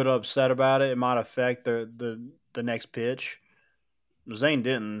a little bit upset about it. It might affect the next pitch. Zane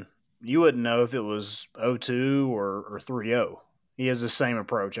Denton, you wouldn't know if it was 0-2 or 3-0. He has the same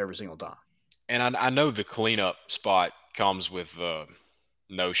approach every single time. and I know the cleanup spot comes with the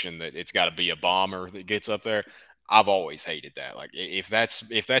notion that it's got to be a bomber that gets up there. I've always hated that. Like if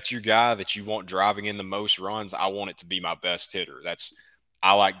that's your guy that you want driving in the most runs, I want it to be my best hitter.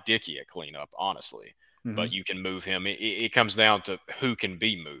 I like Dickey at cleanup, honestly. But Hmm. you can move him. It comes down to who can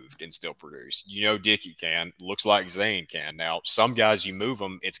be moved and still produce. Dickey can. Looks like Zane can. Now, some guys you move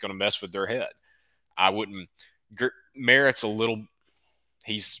them, it's going to mess with their head. I wouldn't. Merritt's a little.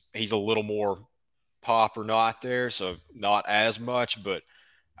 He's a little more pop or not there, so not as much. But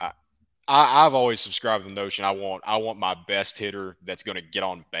I, I've always subscribed to the notion I want my best hitter that's going to get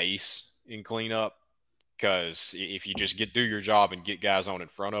on base in cleanup. Because if you just do your job and get guys on in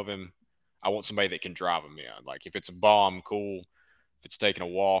front of him, I want somebody that can drive him in. Like if it's a bomb, cool. If it's taking a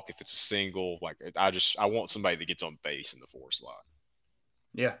walk, if it's a single, like I want somebody that gets on base in the 4 slot.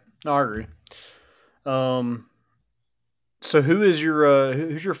 Yeah, no, I agree. Um, so who's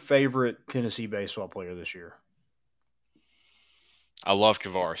your favorite Tennessee baseball player this year? I love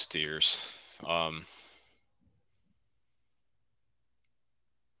Kavaris Tears. Um,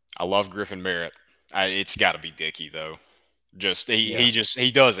 I love Griffin Merritt. It's got to be Dickey though. Just Yeah,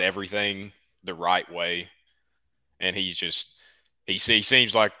 he does everything the right way, and he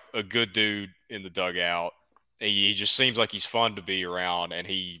seems like a good dude in the dugout. He just seems like he's fun to be around, and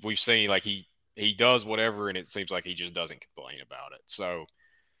we've seen like he does whatever, and it seems like he just doesn't complain about it. So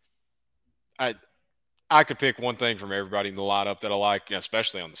I I could pick one thing from everybody in the lineup that I like,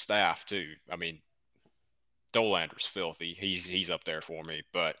 especially on the staff too. I mean, Dolander's filthy. He's up there for me,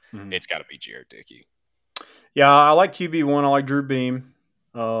 but Mhm. it's got to be Jared Dickey. Yeah, I like QB1. I like Drew Beam.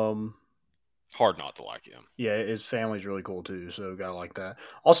 Um, Hard not to like him. yeah, his family's really cool too, so gotta like that.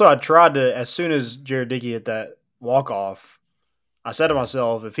 Also, I tried to as soon as Jared Dickey hit that walk off, I said to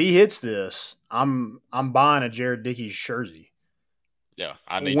myself, if he hits this, I'm buying a Jared Dickey jersey. Yeah,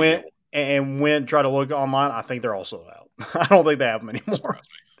 I need to get Went one. and went try to look online. I think they're all sold out. I don't think they have them anymore. Surprise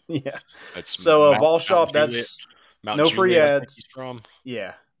me. Yeah. That's So Vol Mountain Shop, Juliet. that's Mountain no free Juliet, I think ads. he's from.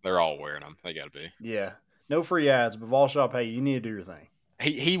 Yeah. They're all wearing them. They got to be. Yeah. No free ads, but Vol Shop, hey, you need to do your thing.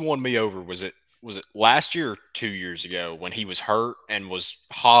 He won me over. Was it last year or 2 years ago when he was hurt and was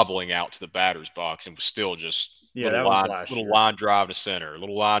hobbling out to the batter's box and was still just Yeah, that was last little year. line drive to center,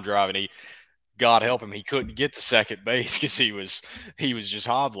 little line drive, and he, God help him, he couldn't get to second base because he was just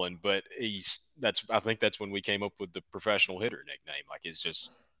hobbling. But I think that's when we came up with the professional hitter nickname. Like it's just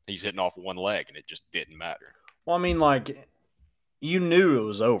he's hitting off one leg and it just didn't matter. Well, I mean, like, you knew it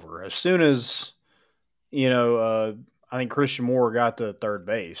was over. As soon as, you know, I think Christian Moore got to third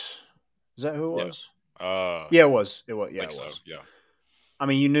base. Is that who it Yeah. was? I Yeah, it was. It was. Yeah, think it so. was. Yeah. I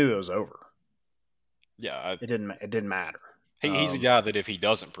mean, you knew it was over. Yeah. It didn't. It didn't matter. He's a guy that if he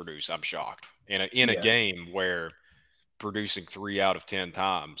doesn't produce, I'm shocked. In a Yeah. game where producing 3 out of 10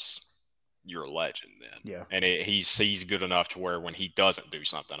 times, you're a legend then. Yeah. And he's good enough to where when he doesn't do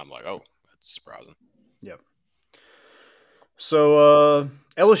something, I'm like, oh, that's surprising. Yep. So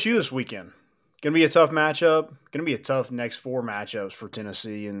LSU this weekend. Gonna be a tough matchup. Gonna be a tough next four matchups for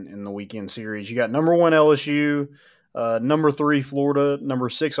Tennessee in the weekend series. You got number 1 LSU, number 3 Florida, number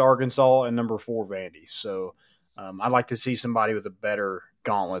 6 Arkansas, and number 4 Vandy. So I'd like to see somebody with a better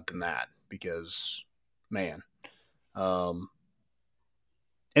gauntlet than that because, man, um,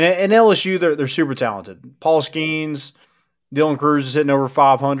 and LSU they're super talented. Paul Skeens, Dylan Cruz is hitting over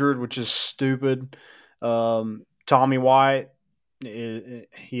 500, which is stupid. Tommy White,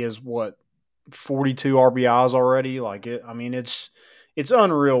 he has what 42 RBIs already. Like it, I mean, it's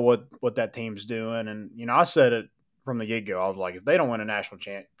unreal what that team's doing. And I said it from the get go. I was like, if they don't win a national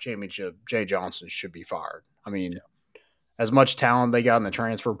championship, Jay Johnson should be fired. I mean, as much talent they got in the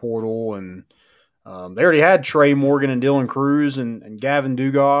transfer portal, and they already had Trey Morgan and Dylan Cruz and Gavin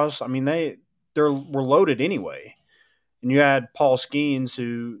Dugas. I mean, were loaded anyway. And you had Paul Skeens,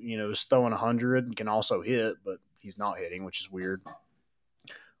 who is throwing 100 and can also hit, but he's not hitting, which is weird.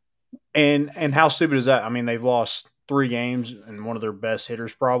 And how stupid is that? I mean, they've lost 3 games, and one of their best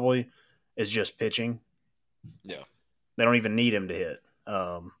hitters probably is just pitching. Yeah, they don't even need him to hit.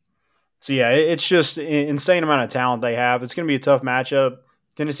 So yeah, it's just an insane amount of talent they have. It's going to be a tough matchup.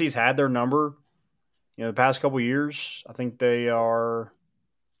 Tennessee's had their number, the past couple years. I think they are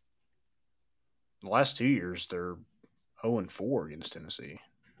the last 2 years they're 0-4 against Tennessee.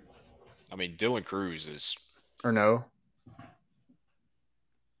 I mean Dylan Cruz is. Or no,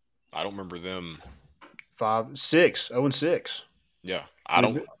 I don't remember them. 5-6, 0-6. Yeah, We I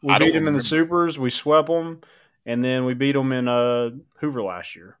beat don't them in the remember. supers. We swept them, and then we beat them in Hoover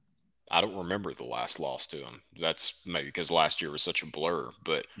last year. I don't remember the last loss to him. That's maybe because last year was such a blur.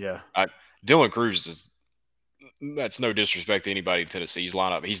 But Yeah. Dylan Cruz is. That's no disrespect to anybody in Tennessee's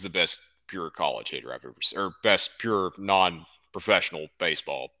lineup. He's the best pure college hitter I've ever seen, or best pure non-professional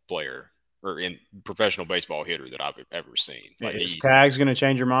baseball player, or in professional baseball hitter that I've ever seen. Like Is tags going to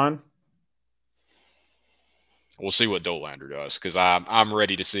change your mind? we'll see what Dolander does because I'm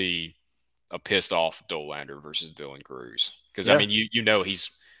ready to see a pissed off Dolander versus Dylan Cruz because I Yeah. mean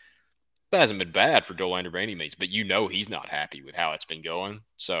he's that hasn't been bad for Dolander by any means, but he's not happy with how it's been going.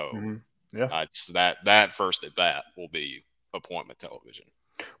 So Yeah. it's that first at bat will be appointment television.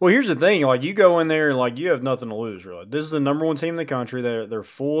 Well, here's the thing: like you go in there and like you have nothing to lose. Really, this is the number 1 team in the country. They're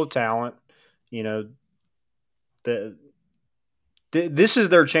full of talent. You know, this is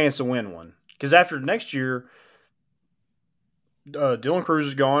their chance to win one because after next year, Dylan Cruz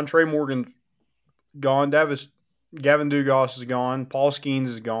is gone, Trey Morgan gone, Gavin Dugas is gone, Paul Skeens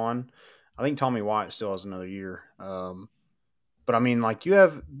is gone. I think Tommy White still has another year. But I mean, like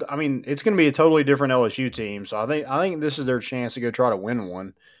it's going to be a totally different LSU team. So I think this is their chance to go try to win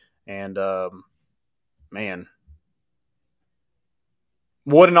one. And man,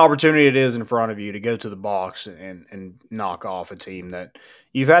 what an opportunity it is in front of you to go to the box and knock off a team that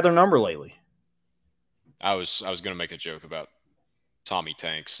you've had their number lately. I was going to make a joke about Tommy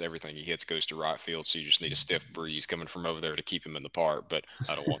tanks. Everything he hits goes to right field, so you just need a stiff breeze coming from over there to keep him in the park. But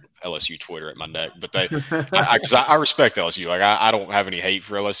I don't want LSU Twitter at my neck. But I respect LSU. Like I don't have any hate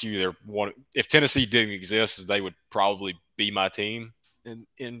for LSU. They're one. If Tennessee didn't exist, they would probably be my team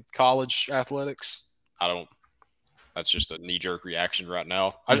in college athletics. I don't. That's just a knee jerk reaction right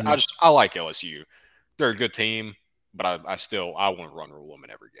now. Mhm. I like LSU. They're a good team, but I want to run rule them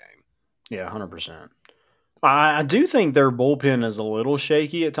in every game. Yeah, 100%. I do think their bullpen is a little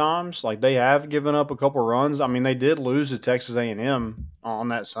shaky at times. Like they have given up a couple runs. I mean, they did lose to Texas A&M on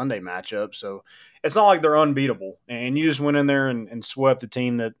that Sunday matchup, so it's not like they're unbeatable. And you just went in there and swept a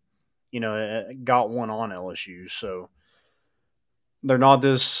team that got one on LSU. So they're not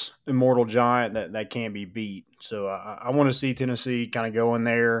this immortal giant that can't be beat. So I want to see Tennessee kind of go in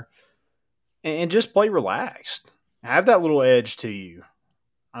there and just play relaxed. Have that little edge to you.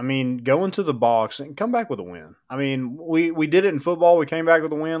 I mean, go into the box and come back with a win. I mean, we did it in football. We came back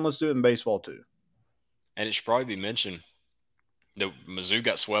with a win. Let's do it in baseball too. And it should probably be mentioned that Mizzou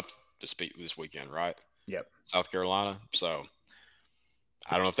got swept this weekend, right? Yep. South Carolina. So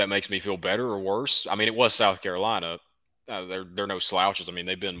I don't know if that makes me feel better or worse. I mean, it was South Carolina. They're no slouches. I mean,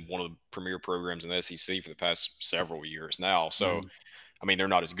 they've been one of the premier programs in the SEC for the past several years now. So Mm-hmm. I mean, they're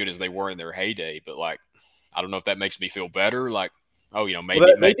not as good as they were in their heyday. But like, I don't know if that makes me feel better. Like, oh, Well,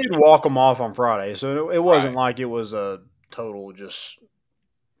 they maybe did walk them off on Friday, so it wasn't right. like it was a total just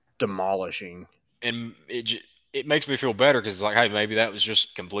demolishing. And it makes me feel better because like, hey, maybe that was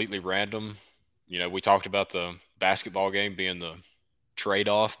just completely random. We talked about the basketball game being the trade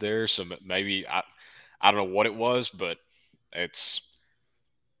off there, so maybe I don't know what it was, but it's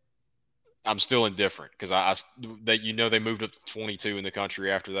I'm still indifferent because they moved up to 22 in the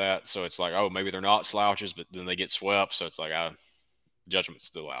country after that, so it's like, oh, maybe they're not slouches, but then they get swept, so it's like judgment's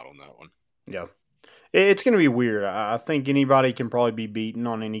still out on that one. Yeah, it's going to be weird. I think anybody can probably be beaten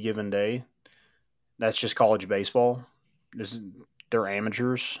on any given day. That's just college baseball. This is they're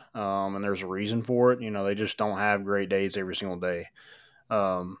amateurs, and there's a reason for it. They just don't have great days every single day.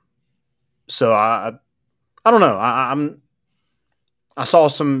 Um, so I don't know. I saw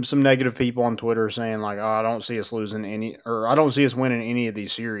some negative people on Twitter saying like, "Oh, I don't see us losing any, or I don't see us winning any of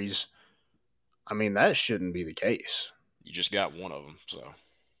these series." I mean, that shouldn't be the case. You just got one of them, so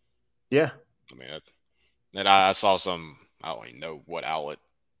Yeah. I mean, I saw some. I don't even know what outlet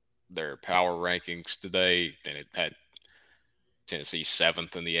their power rankings today, and it had Tennessee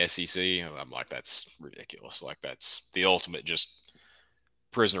seventh in the SEC. I'm like, that's ridiculous. Like that's the ultimate just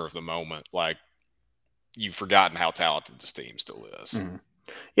prisoner of the moment. Like you've forgotten how talented this team still is. Mhm.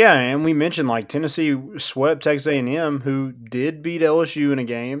 Yeah, and we mentioned like Tennessee swept Texas A&M, who did beat LSU in a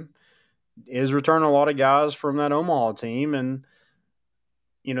game. Is returning a lot of guys from that Omaha team, and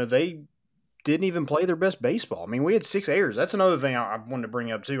they didn't even play their best baseball. I mean, we had 6 errors. That's another thing I wanted to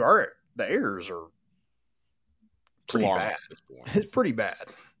bring up too. The errors are It's pretty alarming bad. at this point. It's pretty bad.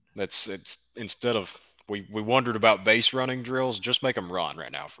 It's instead of we wondered about base running drills, just make them run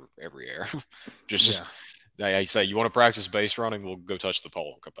right now for every error. just Yeah. I say you want to practice base running, we'll go touch the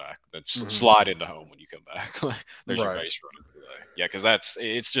pole and come back. Then Hmm. slide into home when you come back. There's your Right. base running for today. Yeah, because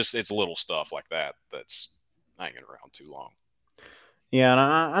it's little stuff like that that's hanging around too long. Yeah, and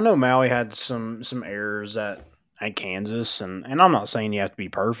I know Maui had some errors at Kansas, and I'm not saying you have to be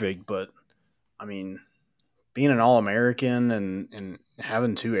perfect, but I mean, being an All American and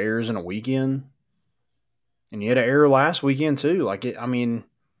having 2 errors in a weekend, and you had an error last weekend too. I mean,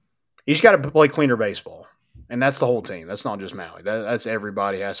 you just got to play cleaner baseball, and that's the whole team. That's not just Maui. That's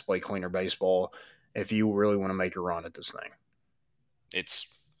everybody has to play cleaner baseball if you really want to make a run at this thing. It's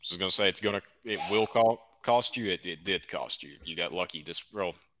I was gonna say it will cost you. It did cost you. You got lucky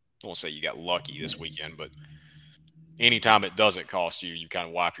I won't say you got lucky this weekend, but anytime it doesn't cost you, you kind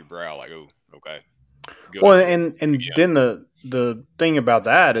of wipe your brow like, oh, okay, good Well, I'm doing and it again. then the thing about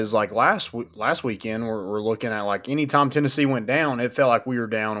that is like last weekend we're looking at like anytime Tennessee went down, it felt like we were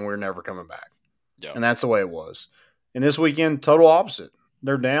down and we were never coming back, Yeah, and that's the way it was. And this weekend, total opposite.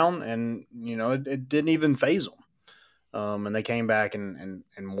 They're down, and it didn't even phase them. And they came back and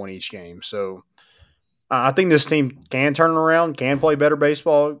won each game. So I think this team can turn it around, can play better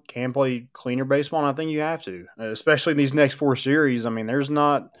baseball, can play cleaner baseball, and I think you have to, especially in these next 4 series. I mean, there's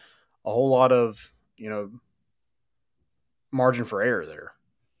not a whole lot of margin for error there.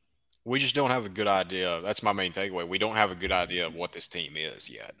 we just don't have a good idea. That's my main takeaway. We don't have a good idea of what this team is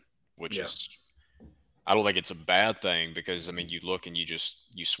yet, which Yeah. is I don't think it's a bad thing because I mean you look and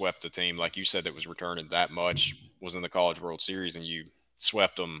you swept the team like you said that was returning that much was in the College World Series and you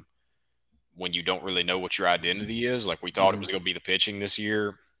swept them when you don't really know what your identity is. Like we thought it Hmm. was going to be the pitching this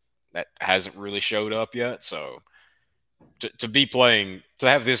year, that hasn't really showed up yet. So to be playing to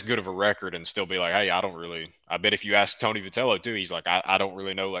have this good of a record and still be like, hey, I bet if you ask Tony Vitello too, he's like, I don't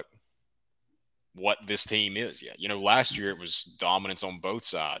really know like what this team is yet. Last year it was dominance on both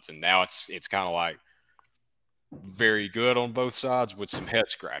sides, and now it's kind of like very good on both sides with some head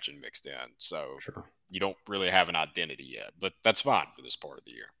scratching mixed in. So Sure. you don't really have an identity yet, but that's fine for this part of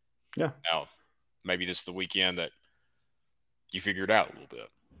the year. Yeah. Now, maybe this is the weekend that you figure it out a little bit.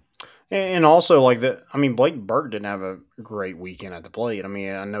 And also, like that, I mean, Blake Burke didn't have a great weekend at the plate. I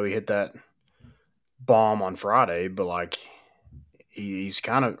mean, I know he hit that bomb on Friday, but like he's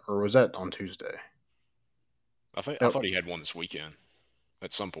kind of, or was that on Tuesday? I Yep. thought he had one this weekend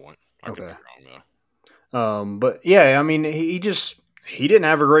at some point. I could be Okay. wrong But yeah, I mean, he didn't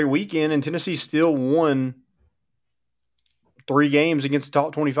have a great weekend, and Tennessee still won 3 games against a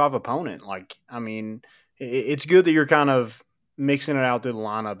top 25 opponent. Like, I mean, it's good that you're kind of mixing it out through the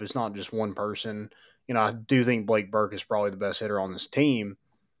lineup. It's not just one person. I do think Blake Burke is probably the best hitter on this team,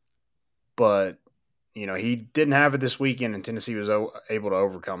 but he didn't have it this weekend, and Tennessee was able to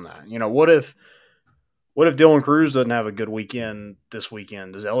overcome that. What if Dylan Cruz doesn't have a good weekend this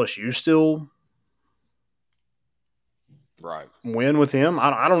weekend? Does LSU still though. Right. win with him?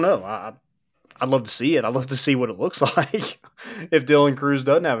 I don't know. I'd love to see it. I'd love to see what it looks like if Dylan Cruz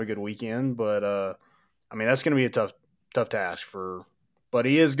doesn't have a good weekend. But I mean, that's going to be a tough task for. But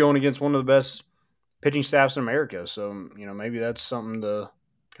he is going against one of the best pitching staffs in America, so maybe that's something to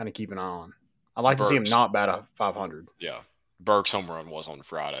kind of keep an eye on. I'd like to see him Burks, not bat a 500. yeah. Burks' home run was on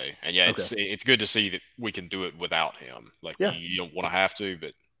Friday, and yeah, Okay. it's good to see that we can do it without him. Like Yeah. you don't want to have to,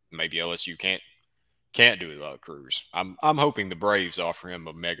 but maybe LSU can't do it without Cruz. I'm hoping the Braves offer him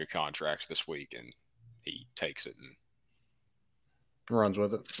a mega contract this week, and he takes it and Runs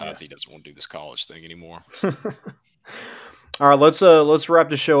with it. Yeah. decides he doesn't want to do this college thing anymore. All right, let's wrap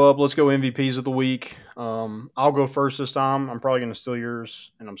the show up. Let's go MVPs of the week. I'll go first this time. I'm probably going to steal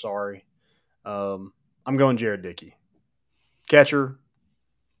yours, and I'm sorry. I'm going Jared Dickey, catcher,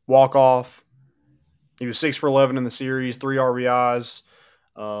 walk off. He was 6 for 11 in the series, 3 RBIs,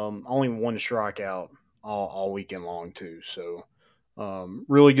 only 1 strikeout all weekend long too. So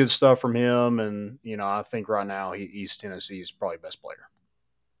really good stuff from him, and I think right now he's Tennessee's probably best player.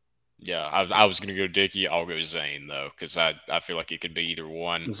 Yeah, I was gonna go Dickey. I'll go Zane though, because I feel like it could be either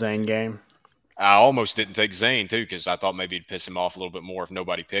one. Zane game. I almost didn't take Zane too, because I thought maybe it'd piss him off a little bit more if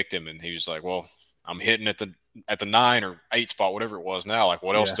nobody picked him, and he was like, "Well, I'm hitting at the 9 or 8 spot, whatever it was now. Like,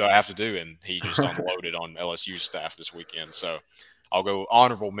 what else Yeah. do I have to do?" And he just unloaded on LSU's staff this weekend. So I'll go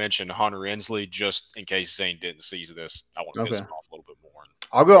honorable mention Hunter Inslee, just in case Zane didn't see this. I want to piss Okay. him off a little bit more.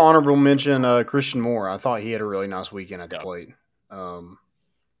 I'll go honorable mention Christian Moore. I thought he had a really nice weekend at the Yeah, plate. Um,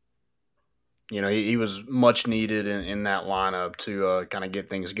 he was much needed in that lineup to kind of get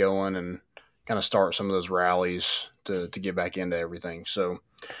things going and kind of start some of those rallies to get back into everything. So,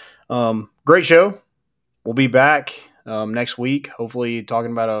 great show. We'll be back next week. Hopefully,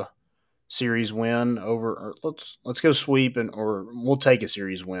 talking about a series win over. Or let's go sweep or we'll take a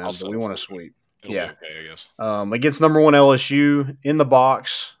series I'll win, but we settle want for to a win. sweep. It'll be Yeah. okay, I guess. Against number 1 LSU in the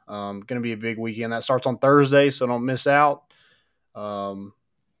box. Going to be a big weekend. That starts on Thursday, so don't miss out.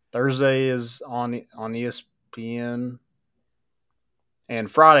 Thursday is on ESPN, and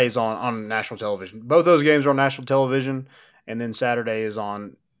Friday is on national television. Both those games are on national television, and then Saturday is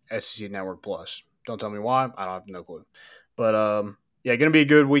on SEC Network Plus. Don't tell me why. I don't have no clue. But yeah, going to be a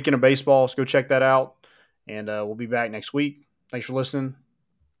good weekend of baseball. So go check that out, and we'll be back next week. Thanks for listening.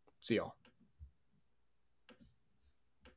 See y'all.